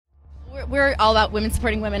We're all about women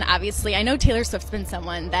supporting women, obviously. I know Taylor Swift's been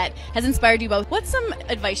someone that has inspired you both. What's some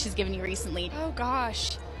advice she's given you recently? Oh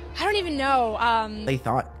gosh, I don't even know. They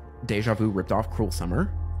thought Deja Vu ripped off Cruel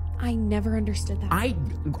Summer. I never understood that.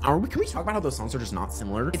 Can we talk about how those songs are just not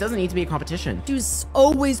similar? It doesn't need to be a competition. She was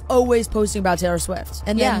always posting about Taylor Swift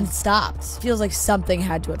and then stopped. Feels like something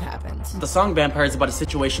had to have happened. The song Vampire is about a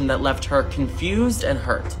situation that left her confused and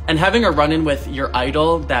hurt. And having a run-in with your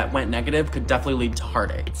idol that went negative could definitely lead to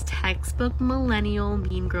heartache. It's textbook millennial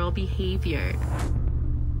mean girl behavior.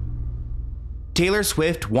 Taylor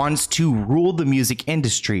Swift wants to rule the music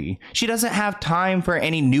industry. She doesn't have time for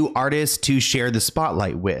any new artists to share the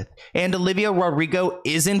spotlight with. And Olivia Rodrigo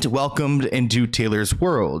isn't welcomed into Taylor's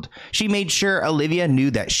world. She made sure Olivia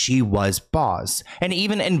knew that she was boss, and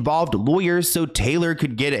even involved lawyers so Taylor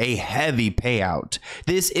could get a heavy payout.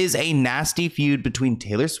 This is a nasty feud between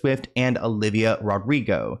Taylor Swift and Olivia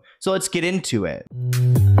Rodrigo. So let's get into it.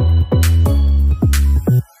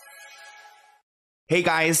 Hey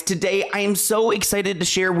guys, today I am so excited to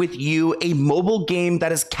share with you a mobile game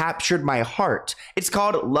that has captured my heart. It's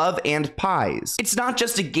called Love and Pies. It's not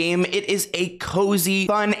just a game, it is a cozy,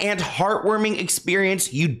 fun, and heartwarming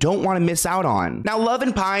experience you don't want to miss out on. Now, Love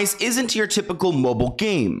and Pies isn't your typical mobile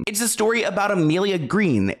game. It's a story about Amelia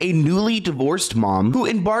Green, a newly divorced mom who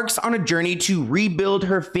embarks on a journey to rebuild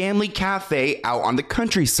her family cafe out on the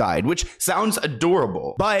countryside, which sounds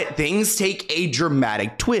adorable. But things take a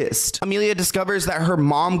dramatic twist. Amelia discovers that her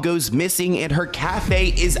mom goes missing and her cafe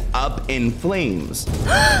is up in flames.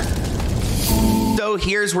 So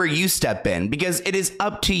here's where you step in, because it is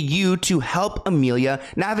up to you to help Amelia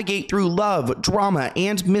navigate through love, drama,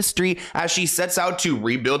 and mystery as she sets out to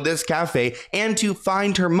rebuild this cafe and to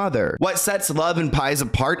find her mother. What sets Love and Pies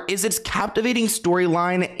apart is its captivating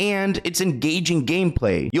storyline and its engaging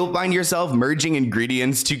gameplay. You'll find yourself merging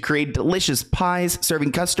ingredients to create delicious pies,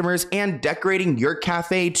 serving customers, and decorating your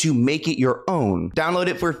cafe to make it your own. Download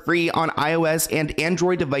it for free on iOS and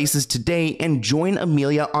Android devices today and join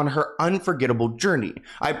Amelia on her unforgettable journey.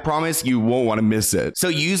 I promise you won't want to miss it. So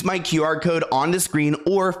use my QR code on the screen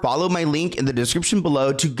or follow my link in the description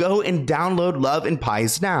below to go and download Love and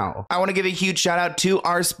Pies now. I want to give a huge shout out to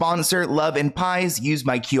our sponsor, Love and Pies. Use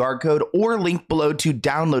my QR code or link below to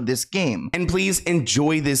download this game. And please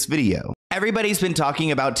enjoy this video. Everybody's been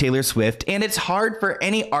talking about Taylor Swift, and it's hard for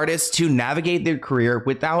any artist to navigate their career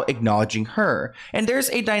without acknowledging her. And there's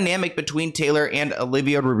a dynamic between Taylor and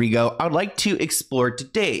Olivia Rodrigo I'd like to explore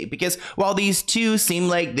today, because while these two seem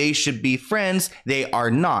like they should be friends, they are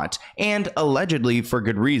not, and allegedly for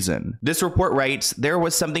good reason. This report writes, there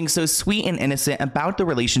was something so sweet and innocent about the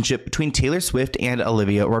relationship between Taylor Swift and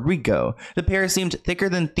Olivia Rodrigo. The pair seemed thicker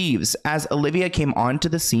than thieves as Olivia came onto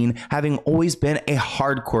the scene, having always been a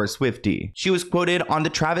hardcore Swiftie. She was quoted on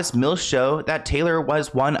the Travis Mills show that Taylor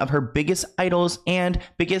was one of her biggest idols and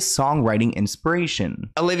biggest songwriting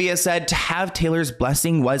inspiration. Olivia said to have Taylor's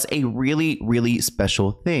blessing was a really, really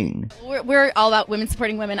special thing. We're all about women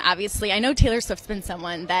supporting women, obviously. I know Taylor Swift's been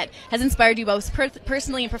someone that has inspired you both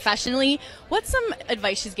personally and professionally. What's some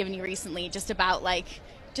advice she's given you recently just about, like,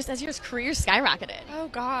 just as your career skyrocketed? Oh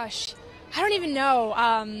gosh, I don't even know.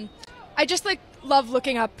 I just love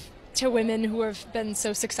looking up to women who have been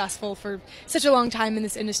so successful for such a long time in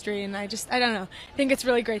this industry, and I don't know. I think it's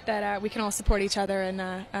really great that we can all support each other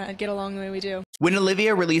and get along the way we do. When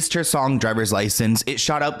Olivia released her song Driver's License, it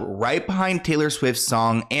shot up right behind Taylor Swift's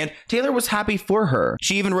song, and Taylor was happy for her.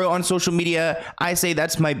 She even wrote on social media, "I say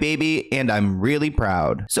that's my baby, and I'm really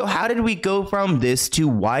proud." So how did we go from this to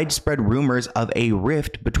widespread rumors of a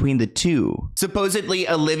rift between the two? Supposedly,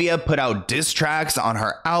 Olivia put out diss tracks on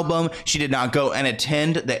her album. She did not go and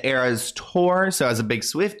attend the Eras tour, so as a big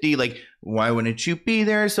Swiftie, why wouldn't you be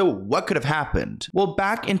there? So what could have happened? Well,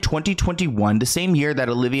 back in 2021, the same year that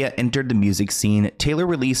Olivia entered the music scene, Taylor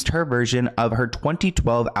released her version of her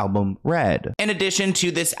 2012 album, Red. In addition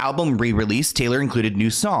to this album re-release, Taylor included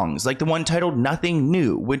new songs, like the one titled Nothing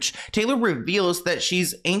New, which Taylor reveals that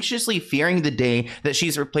she's anxiously fearing the day that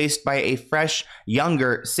she's replaced by a fresh,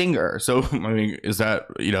 younger singer. So, I mean, is that,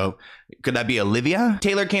 could that be Olivia?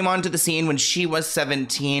 Taylor came onto the scene when she was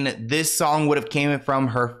 17. This song would have came from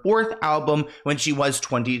her fourth album when she was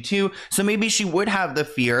 22. So maybe she would have the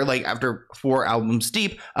fear, after 4 albums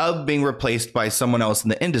deep, of being replaced by someone else in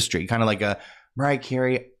the industry, kind of like a Mariah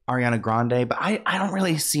Carey, Ariana Grande, but I don't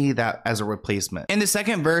really see that as a replacement. In the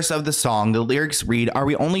second verse of the song, the lyrics read, "Are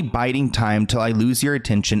we only biding time till I lose your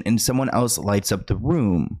attention and someone else lights up the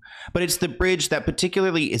room?" But it's the bridge that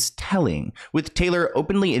particularly is telling, with Taylor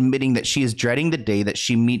openly admitting that she is dreading the day that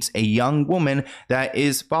she meets a young woman that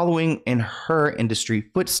is following in her industry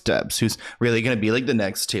footsteps, who's really going to be like the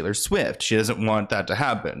next Taylor Swift. She doesn't want that to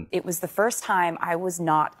happen. It was the first time I was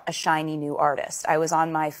not a shiny new artist. I was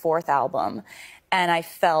on my 4th album, and I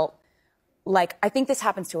felt like, I think this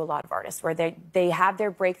happens to a lot of artists, where they have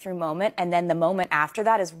their breakthrough moment, and then the moment after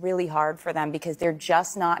that is really hard for them because they're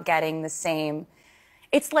just not getting the same.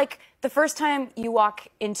 It's like the first time you walk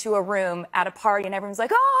into a room at a party and everyone's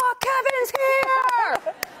like, "Oh, Kevin's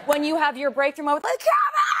here!" When you have your breakthrough moment, like,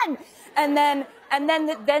 "Kevin!" And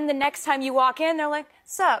then the next time you walk in, they're like,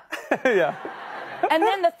 "Sup?" Yeah. And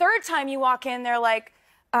then the third time you walk in, they're like,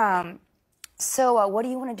 "So what do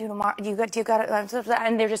you want to do tomorrow? You got,"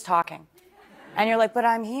 and they're just talking. And you're like, "But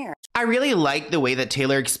I'm here." I really like the way that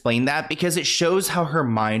Taylor explained that because it shows how her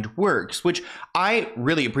mind works, which I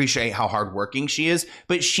really appreciate how hardworking she is,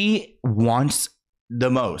 but she wants the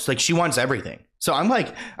most. Like, she wants everything. So I'm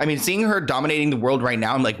like, I mean, seeing her dominating the world right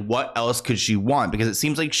now, I'm like, what else could she want? Because it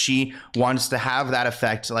seems like she wants to have that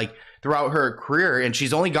effect like throughout her career, and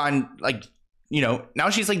she's only gotten like, you know, now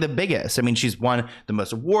she's like the biggest. I mean, she's won the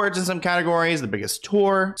most awards in some categories, the biggest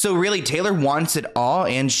tour. So really, Taylor wants it all,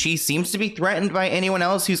 and she seems to be threatened by anyone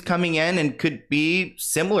else who's coming in and could be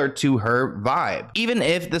similar to her vibe. Even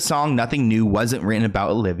if the song Nothing New wasn't written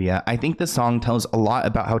about Olivia, I think the song tells a lot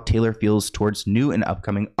about how Taylor feels towards new and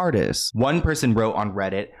upcoming artists. One person wrote on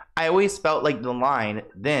Reddit, "I always felt like the line,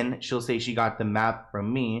 'Then she'll say she got the map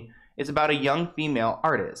from me,' is about a young female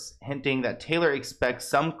artist," hinting that Taylor expects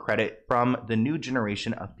some credit from the new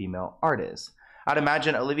generation of female artists. I'd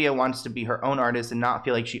imagine Olivia wants to be her own artist and not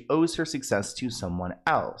feel like she owes her success to someone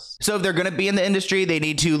else. So if they're going to be in the industry, they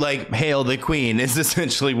need to like hail the queen is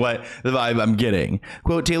essentially what the vibe I'm getting.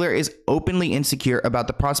 Quote, "Taylor is openly insecure about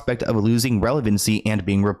the prospect of losing relevancy and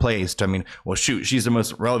being replaced." I mean, well, shoot, she's the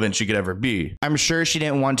most relevant she could ever be. I'm sure she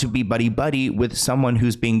didn't want to be buddy-buddy with someone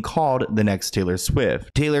who's being called the next Taylor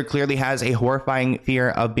Swift. Taylor clearly has a horrifying fear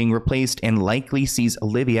of being replaced and likely sees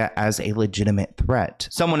Olivia as a legitimate threat.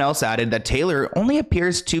 Someone else added that Taylor only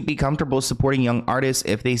appears to be comfortable supporting young artists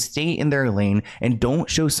if they stay in their lane and don't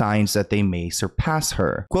show signs that they may surpass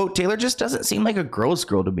her. Quote, "Taylor just doesn't seem like a girl's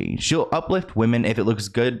girl to me. She'll uplift women if it looks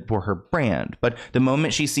good for her brand, but the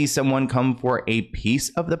moment she sees someone come for a piece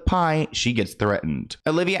of the pie, she gets threatened."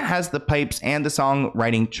 Olivia has the pipes and the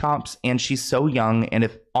songwriting chops, and she's so young, and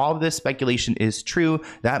if all of this speculation is true,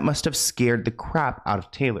 that must have scared the crap out of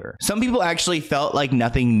Taylor. Some people actually felt like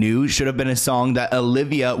Nothing New should have been a song that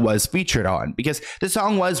Olivia was featured on, because the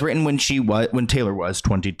song was written when Taylor was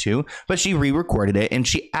 22, but she re-recorded it and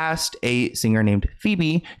she asked a singer named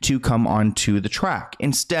Phoebe to come onto the track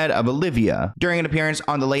instead of Olivia. During an appearance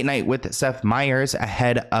on The Late Night with Seth Meyers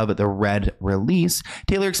ahead of the Red release,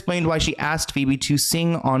 Taylor explained why she asked Phoebe to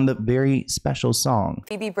sing on the very special song.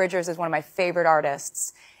 Phoebe Bridgers is one of my favorite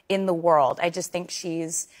artists in the world. I just think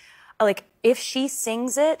she's like, if she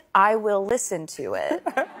sings it, I will listen to it.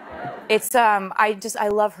 It's I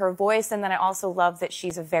love her voice, and then I also love that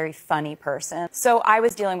she's a very funny person. So I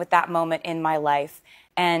was dealing with that moment in my life,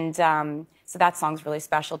 and so that song's really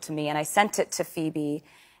special to me. And I sent it to Phoebe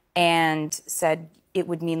and said it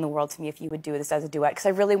would mean the world to me if you would do this as a duet, because I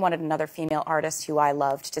really wanted another female artist who I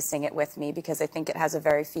loved to sing it with me, because I think it has a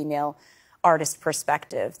very female artist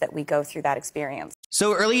perspective that we go through that experience.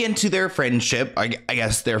 So early into their friendship, I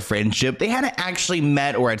guess their friendship, they hadn't actually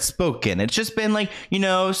met or had spoken. It's just been like, you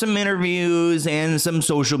know, some interviews and some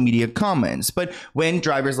social media comments. But when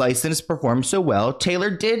Driver's License performed so well, Taylor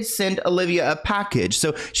did send Olivia a package.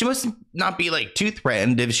 So she must not be like too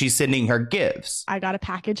threatened if she's sending her gifts. I got a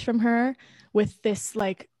package from her with this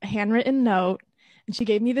like handwritten note, and she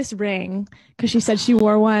gave me this ring because she said she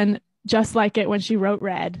wore one just like it when she wrote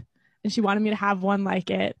Red, and she wanted me to have one like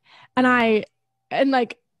it. And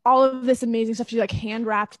like all of this amazing stuff, she like hand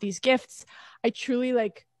wrapped these gifts. I truly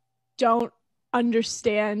like don't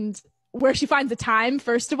understand where she finds the time,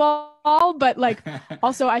 first of all, but like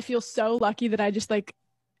also I feel so lucky that I just like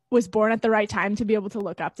was born at the right time to be able to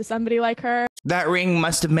look up to somebody like her. That ring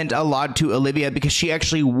must have meant a lot to Olivia because she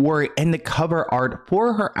actually wore it in the cover art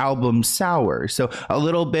for her album Sour. So a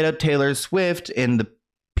little bit of Taylor Swift in the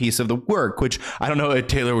piece of the work, which I don't know if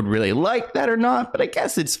Taylor would really like that or not, but I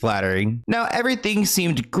guess it's flattering. Now, everything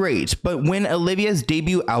seemed great, but when Olivia's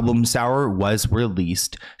debut album Sour was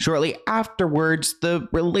released, shortly afterwards, the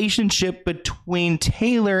relationship between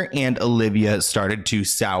Taylor and Olivia started to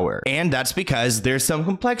sour. And that's because there's some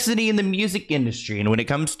complexity in the music industry, and when it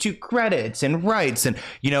comes to credits and rights, and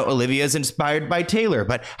Olivia is inspired by Taylor,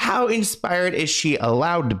 but how inspired is she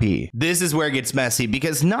allowed to be? This is where it gets messy,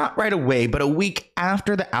 because not right away, but a week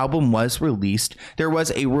after the album was released, there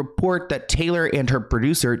was a report that Taylor and her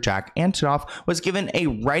producer, Jack Antonoff, was given a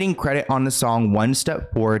writing credit on the song One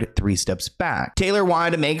Step Forward, Three Steps Back. Taylor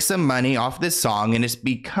wanted to make some money off this song, and it's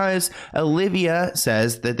because Olivia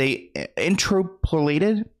says that they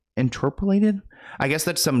interpolated? I guess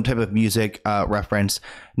that's some type of music reference.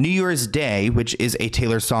 New Year's Day, which is a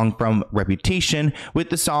Taylor song from Reputation, with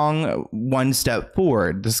the song One Step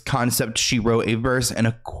Forward. This concept she wrote a verse and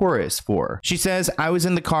a chorus for. She says, I was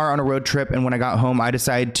in the car on a road trip, and when I got home, I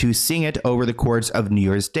decided to sing it over the chords of New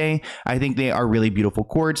Year's Day. I think they are really beautiful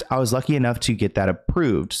chords. I was lucky enough to get that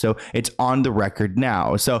approved. So it's on the record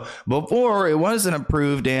now. So before it wasn't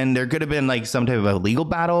approved, and there could have been like some type of a legal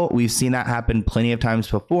battle. We've seen that happen plenty of times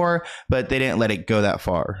before, but they didn't let it go that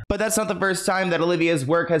far. But that's not the first time that Olivia's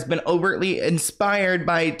work has been overtly inspired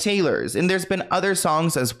by Taylor's, and there's been other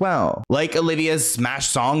songs as well, like Olivia's smash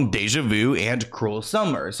song Deja Vu and Cruel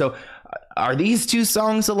Summer. So are these two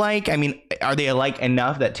songs alike? I mean, are they alike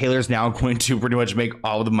enough that Taylor's now going to pretty much make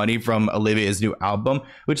all the money from Olivia's new album,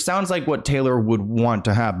 which sounds like what Taylor would want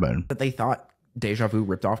to happen? But they thought Deja Vu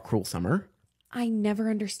ripped off Cruel Summer. I never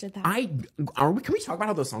understood that. Can we talk about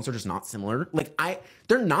how those songs are just not similar? Like,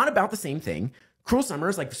 they're not about the same thing. Cruel Summer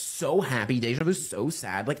is like so happy. Deja Vu is so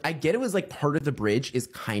sad. Like, I get it was like part of the bridge is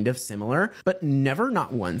kind of similar, but never,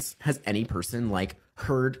 not once, has any person like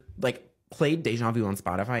played Deja Vu on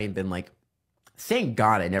Spotify and been like, thank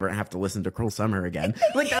God I never have to listen to Cruel Summer again.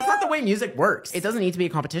 Like, that's not the way music works. It doesn't need to be a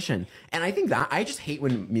competition. And I think that I just hate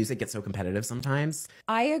when music gets so competitive sometimes.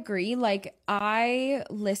 I agree. Like, I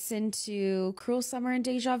listened to Cruel Summer and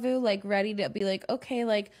Deja Vu, like, ready to be like, okay,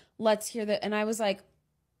 like, let's hear that. And I was like,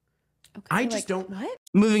 okay, I just don't. What?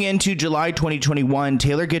 Moving into July 2021,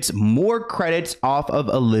 Taylor gets more credits off of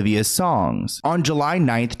Olivia's songs. On July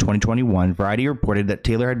 9th, 2021, Variety reported that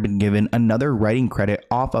Taylor had been given another writing credit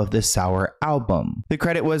off of the Sour album. The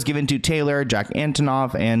credit was given to Taylor, Jack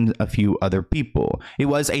Antonoff, and a few other people. It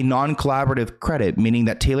was a non-collaborative credit, meaning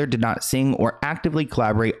that Taylor did not sing or actively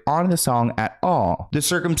collaborate on the song at all. The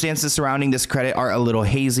circumstances surrounding this credit are a little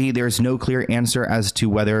hazy. There's no clear answer as to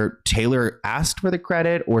whether Taylor asked for the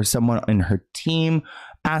credit or someone in her team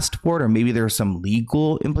asked for it, or maybe there were some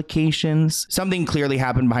legal implications. Something clearly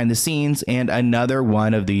happened behind the scenes, and another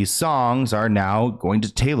one of these songs are now going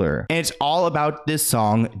to Taylor. And it's all about this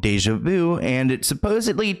song, Deja Vu, and it's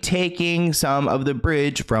supposedly taking some of the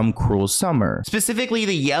bridge from Cruel Summer. Specifically,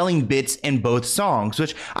 the yelling bits in both songs,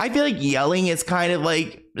 which I feel like yelling is kind of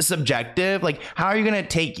like subjective. Like, how are you going to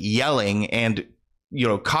take yelling and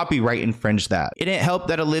copyright infringe that? It didn't help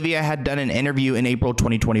that Olivia had done an interview in April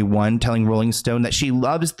 2021 telling Rolling Stone that she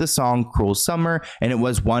loves the song Cruel Summer and it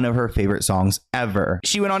was one of her favorite songs ever.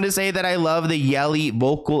 She went on to say that I love the yelly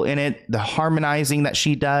vocal in it, the harmonizing that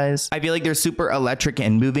she does. I feel like they're super electric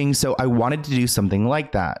and moving, so I wanted to do something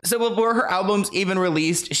like that. So before her album's even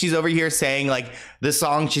released, she's over here saying like the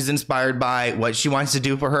song she's inspired by, what she wants to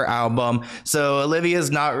do for her album. So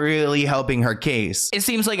Olivia's not really helping her case. It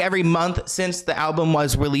seems like every month since the album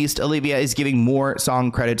was released, Olivia is giving more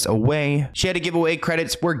song credits away. She had to give away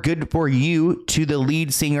credits for Good For You to the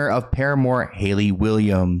lead singer of Paramore, Hayley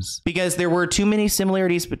Williams, because there were too many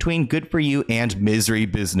similarities between Good For You and Misery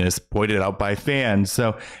Business, pointed out by fans.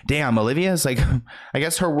 So damn, Olivia's like, I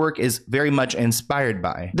guess her work is very much inspired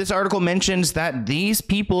by. This article mentions that these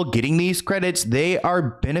people getting these credits, they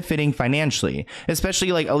are benefiting financially,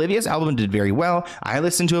 especially like Olivia's album did very well. I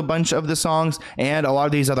listened to a bunch of the songs, and a lot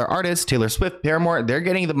of these other artists, Taylor Swift, Paramore, they're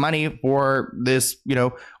getting the money for this,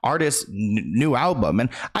 artist's new album. And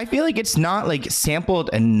I feel like it's not like sampled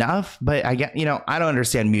enough, but I get, I don't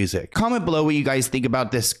understand music. Comment below what you guys think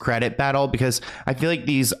about this credit battle, because I feel like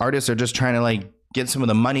these artists are just trying to like get some of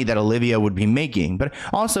the money that Olivia would be making. But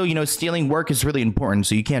also, stealing work is really important,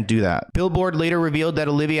 so you can't do that. Billboard later revealed that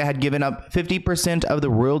Olivia had given up 50% of the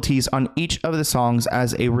royalties on each of the songs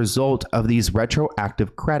as a result of these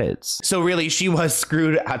retroactive credits. So really, she was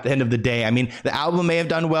screwed at the end of the day. I mean, the album may have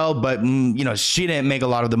done well, but she didn't make a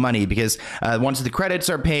lot of the money, because once the credits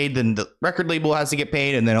are paid, then the record label has to get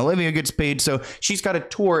paid, and then Olivia gets paid. So she's got to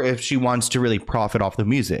tour if she wants to really profit off the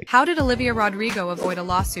music. How did Olivia Rodrigo avoid a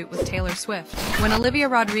lawsuit with Taylor Swift? When Olivia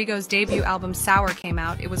Rodrigo's debut album Sour came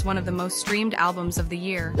out, it was one of the most streamed albums of the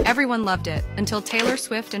year. Everyone loved it, until Taylor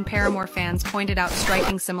Swift and Paramore fans pointed out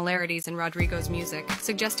striking similarities in Rodrigo's music,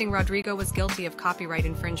 suggesting Rodrigo was guilty of copyright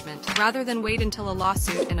infringement. Rather than wait until a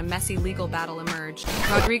lawsuit and a messy legal battle emerged,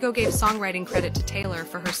 Rodrigo gave songwriting credit to Taylor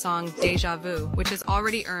for her song Deja Vu, which has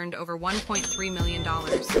already earned over $1.3 million.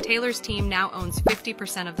 Taylor's team now owns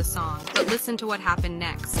 50% of the song, but listen to what happened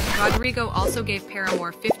next. Rodrigo also gave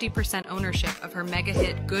Paramore 50% ownership of her mega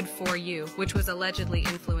hit Good For You, which was allegedly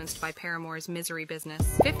influenced by Paramore's Misery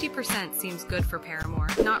business. 50% seems good for Paramore,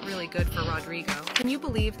 not really good for Rodrigo. Can you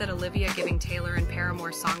believe that Olivia giving Taylor and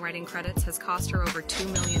Paramore songwriting credits has cost her over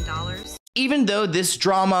 $2 million? Even though this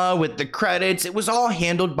drama with the credits, it was all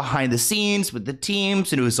handled behind the scenes with the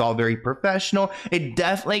teams and it was all very professional, it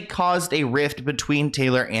definitely caused a rift between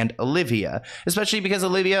Taylor and Olivia, especially because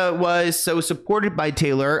Olivia was so supported by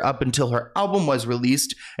Taylor up until her album was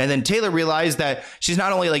released, and then Taylor realized that she's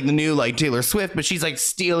not only like the new like Taylor Swift, but she's like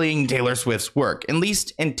stealing Taylor Swift's work, at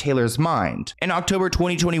least in Taylor's mind. In October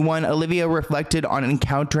 2021, Olivia reflected on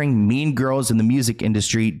encountering mean girls in the music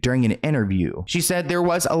industry during an interview. She said, "There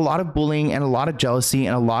was a lot of bullying and a lot of jealousy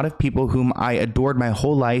and a lot of people whom I adored my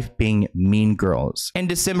whole life being mean girls." In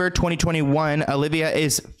December 2021, Olivia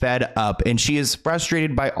is fed up and she is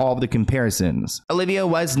frustrated by all of the comparisons. Olivia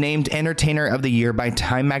was named Entertainer of the Year by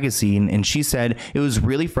Time magazine, and she said, "It was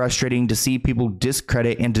really frustrating to see people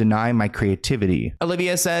discredit and deny my creativity."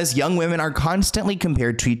 Olivia says, "Young women are constantly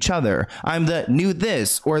compared to each other. I'm the new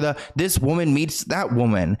this, or the this woman meets that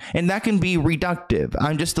woman, and that can be reductive.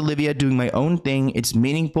 I'm just Olivia doing my own thing. It's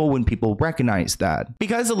meaningful when people recognize that."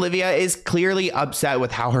 Because Olivia is clearly upset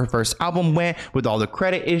with how her first album went, with all the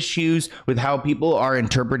credit issues, with how people are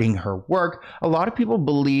interpreting her work, a lot of people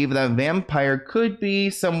believe that Vampire could be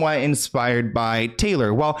somewhat inspired by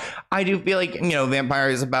Taylor. While I do feel like, Vampire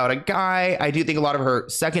is about a guy, I do think a lot of her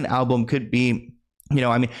second album could be,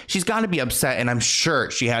 she's got to be upset, and I'm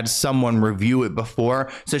sure she had someone review it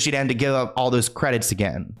before, so she'd have to give up all those credits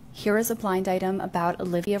again. Here is a blind item about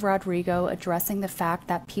Olivia Rodrigo addressing the fact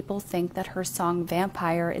that people think that her song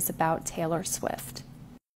Vampire is about Taylor Swift.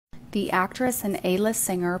 The actress and A-list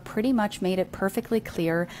singer pretty much made it perfectly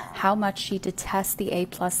clear how much she detests the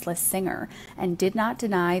A-plus list singer, and did not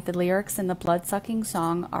deny the lyrics in the blood-sucking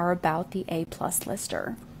song are about the A-plus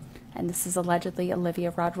lister. And this is allegedly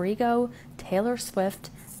Olivia Rodrigo, Taylor Swift,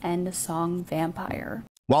 and the song Vampire.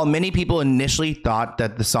 While many people initially thought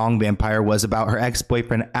that the song Vampire was about her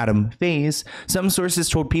ex-boyfriend Adam Faze, some sources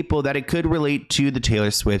told people that it could relate to the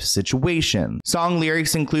Taylor Swift situation. Song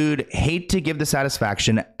lyrics include, "Hate to give the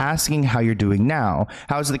satisfaction, asking how you're doing now.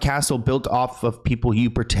 How's the castle built off of people you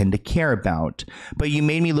pretend to care about? But you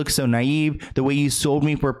made me look so naive, the way you sold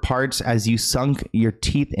me for parts as you sunk your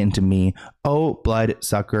teeth into me. Oh, blood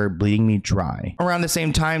sucker, bleeding me dry." Around the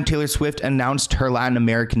same time, Taylor Swift announced her Latin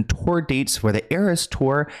American tour dates for the Eras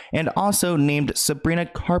Tour, and also named Sabrina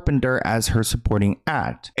Carpenter as her supporting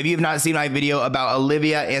act. If you have not seen my video about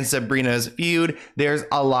Olivia and Sabrina's feud, there's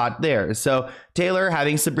a lot there. So Taylor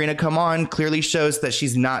having Sabrina come on clearly shows that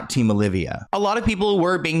she's not Team Olivia. A lot of people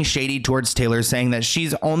were being shady towards Taylor, saying that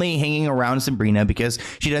she's only hanging around Sabrina because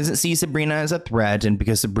she doesn't see Sabrina as a threat, and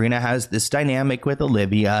because Sabrina has this dynamic with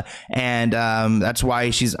Olivia, and that's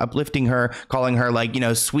why she's uplifting her, calling her like,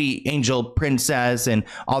 sweet angel princess and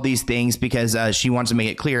all these things, because she wants to make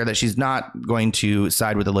it clear that she's not going to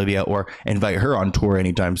side with Olivia or invite her on tour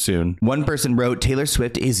anytime soon. One person wrote, "Taylor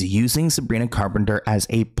Swift is using Sabrina Carpenter as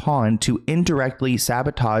a pawn to indirectly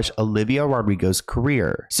sabotage Olivia Rodrigo's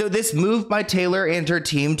career." So this move by Taylor and her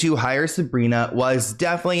team to hire Sabrina was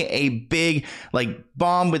definitely a big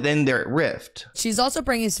bomb within their rift. She's also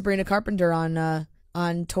bringing Sabrina Carpenter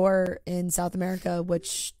on tour in South America,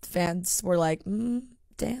 which fans were like,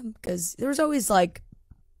 damn, because there was always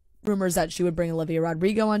rumors that she would bring Olivia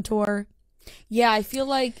Rodrigo on tour. Yeah, I feel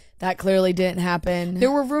like that clearly didn't happen.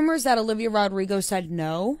 There were rumors that Olivia Rodrigo said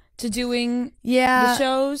no to doing the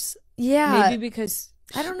shows. Yeah. Maybe because,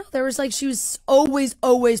 I don't know, there was she was always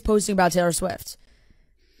posting about Taylor Swift.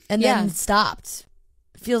 And then stopped.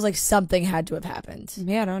 Feels like something had to have happened.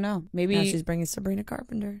 Yeah, I don't know. Maybe now she's bringing Sabrina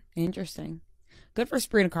Carpenter. Interesting. Good for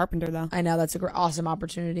Sabrina Carpenter, though. I know, that's an awesome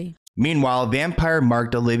opportunity. Meanwhile, Vampire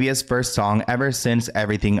marked Olivia's first song ever since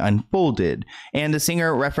everything unfolded, and the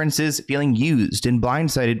singer references feeling used and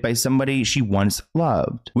blindsided by somebody she once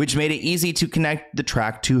loved, which made it easy to connect the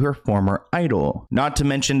track to her former idol. Not to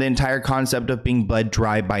mention the entire concept of being bled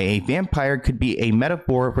dry by a vampire could be a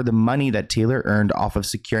metaphor for the money that Taylor earned off of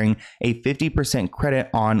securing a 50% credit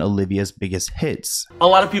on Olivia's biggest hits. A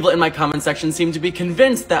lot of people in my comment section seem to be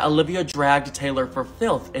convinced that Olivia dragged Taylor for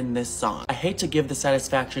filth in this song. I hate to give the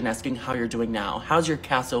satisfaction as asking how you're doing now. How's your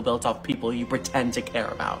castle built off people you pretend to care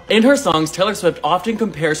about? In her songs, Taylor Swift often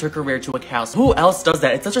compares her career to a castle. Who else does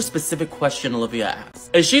that? It's such a specific question Olivia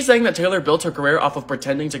asks. Is she saying that Taylor built her career off of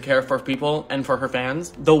pretending to care for people and for her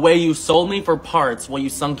fans? The way you sold me for parts while you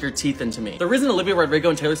sunk your teeth into me. The reason Olivia Rodrigo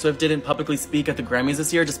and Taylor Swift didn't publicly speak at the Grammys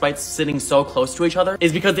this year, despite sitting so close to each other,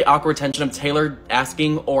 is because the awkward tension of Taylor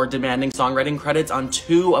asking or demanding songwriting credits on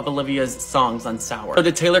 2 of Olivia's songs on Sour. So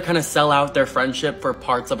did Taylor kind of sell out their friendship for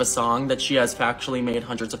parts of a song that she has factually made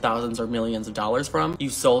hundreds of thousands or millions of dollars from? You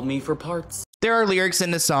sold me for parts. There are lyrics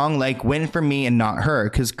in the song like "win for me and not her"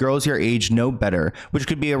 because girls your age know better, which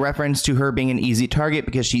could be a reference to her being an easy target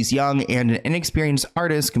because she's young and an inexperienced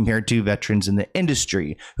artist compared to veterans in the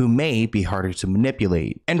industry who may be harder to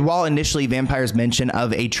manipulate. And while initially Vampire's mention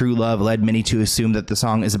of a true love led many to assume that the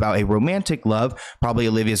song is about a romantic love, probably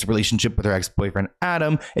Olivia's relationship with her ex-boyfriend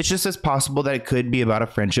Adam, it's just as possible that it could be about a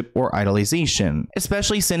friendship or idolization.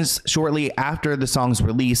 Especially since shortly after the song's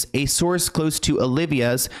release, a source close to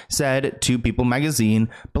Olivia's said to People magazine,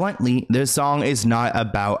 bluntly, this song is not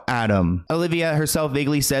about Adam. Olivia herself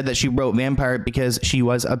vaguely said that she wrote Vampire because she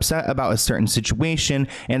was upset about a certain situation,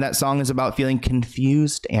 and that song is about feeling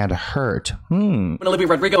confused and hurt. When Olivia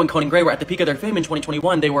Rodrigo and Conan Gray were at the peak of their fame in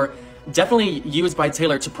 2021, they were definitely used by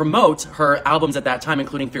Taylor to promote her albums at that time,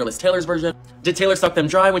 including Fearless Taylor's version. Did Taylor suck them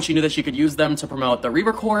dry when she knew that she could use them to promote the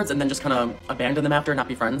re-records and then just kind of abandon them after and not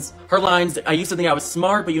be friends? Her lines, "I used to think I was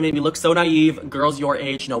smart, but you made me look so naive. Girls your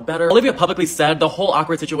age know better." Olivia publicly said the whole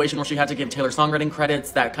awkward situation where she had to give Taylor songwriting credits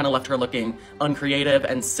that kind of left her looking uncreative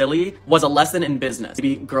and silly was a lesson in business.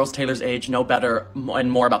 Maybe girls Taylor's age know better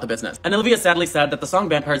and more about the business. And Olivia sadly said that the song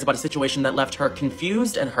Vampire is about a situation that left her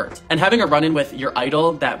confused and hurt. And having a run-in with your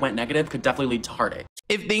idol that went negative could definitely lead to heartache.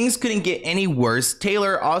 If things couldn't get any worse,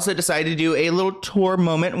 Taylor also decided to do a little tour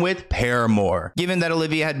moment with Paramore. Given that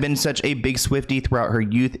Olivia had been such a big Swiftie throughout her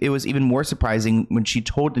youth, it was even more surprising when she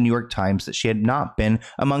told the New York Times that she had not been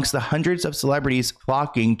amongst the hundreds of celebrities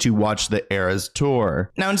flocking to watch the Eras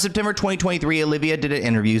tour. Now in September 2023, Olivia did an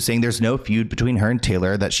interview saying there's no feud between her and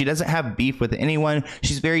Taylor, that she doesn't have beef with anyone,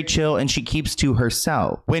 she's very chill and she keeps to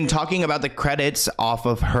herself. When talking about the credits off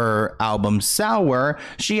of her album Sour,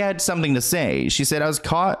 she had something to say. She said, "I was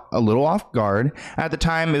caught a little off guard. At the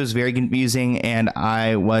time, it was very confusing and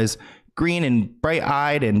I was green and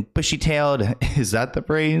bright-eyed and bushy-tailed." Is that the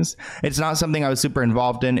phrase? It's not something I was super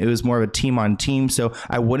involved in. It was more of a team-on-team, so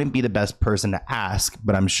I wouldn't be the best person to ask,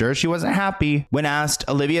 but I'm sure she wasn't happy. When asked,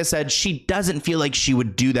 Olivia said she doesn't feel like she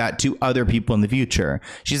would do that to other people in the future.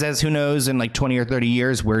 She says who knows in like 20 or 30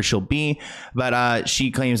 years where she'll be, but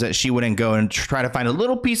she claims that she wouldn't go and try to find a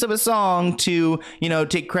little piece of a song to,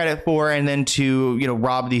 take credit for and then to,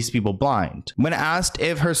 rob these people blind. When asked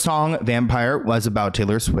if her song Vampire was about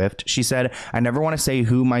Taylor Swift, she said, "I never want to say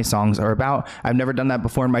who my songs are about. I've never done that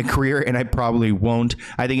before in my career and I probably won't.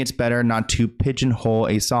 I think it's better not to pigeonhole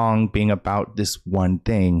a song being about this one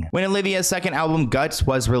thing." When Olivia's second album Guts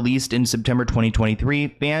was released in September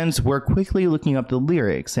 2023, fans were quickly looking up the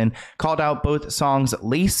lyrics and called out both songs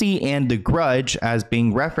Lacey and The Grudge as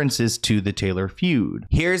being references to the Taylor feud.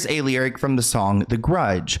 Here's a lyric from the song The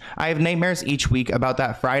Grudge. "I have nightmares each week about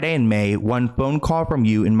that Friday in May. One phone call from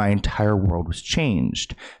you and my entire world was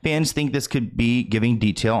changed." Fans think this could be giving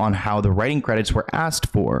detail on how the writing credits were asked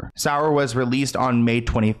for. Sour was released on May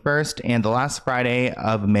 21st, and the last Friday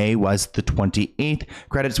of May was the 28th.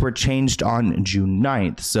 Credits were changed on June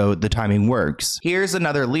 9th, so the timing works. Here's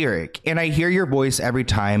another lyric. "And I hear your voice every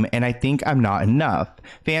time, and I think I'm not enough."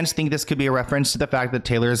 Fans think this could be a reference to the fact that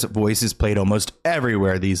Taylor's voice is played almost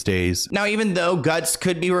everywhere these days. Now, even though Guts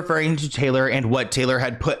could be referring to Taylor and what Taylor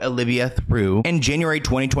had put Olivia through, in January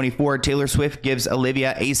 2024, Taylor Swift gives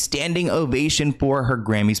Olivia a standing ovation for her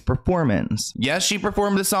Grammys performance. Yes, she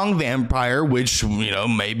performed the song Vampire, which,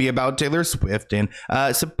 may be about Taylor Swift, and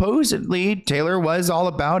supposedly Taylor was all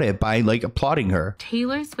about it by applauding her.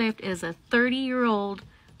 Taylor Swift is a 30-year-old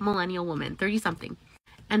millennial woman, 30-something.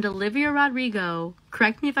 And Olivia Rodrigo,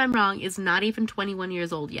 correct me if I'm wrong, is not even 21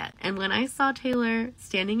 years old yet. And when I saw Taylor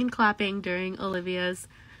standing and clapping during Olivia's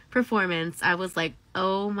performance, I was like,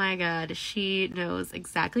 oh my god, she knows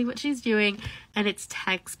exactly what she's doing, and it's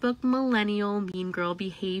textbook millennial mean girl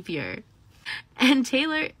behavior. And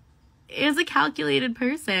Taylor is a calculated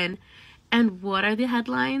person. And what are the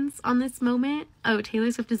headlines on this moment? Oh,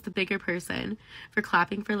 Taylor Swift is the bigger person for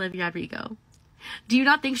clapping for Olivia Rodrigo. Do you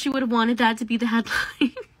not think she would have wanted that to be the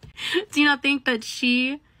headline? Do you not think that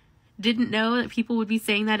she didn't know that people would be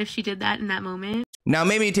saying that if she did that in that moment? Now,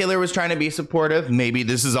 maybe Taylor was trying to be supportive. Maybe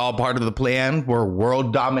this is all part of the plan for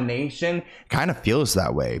world domination. Kind of feels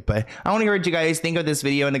that way. But I want to hear what you guys think of this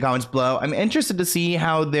video in the comments below. I'm interested to see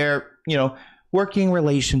how their, working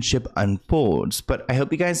relationship unfolds. But I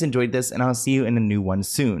hope you guys enjoyed this, and I'll see you in a new one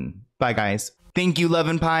soon. Bye, guys. Thank you, Love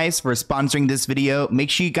and Pies, for sponsoring this video. Make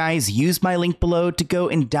sure you guys use my link below to go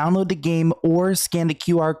and download the game or scan the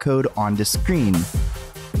QR code on the screen.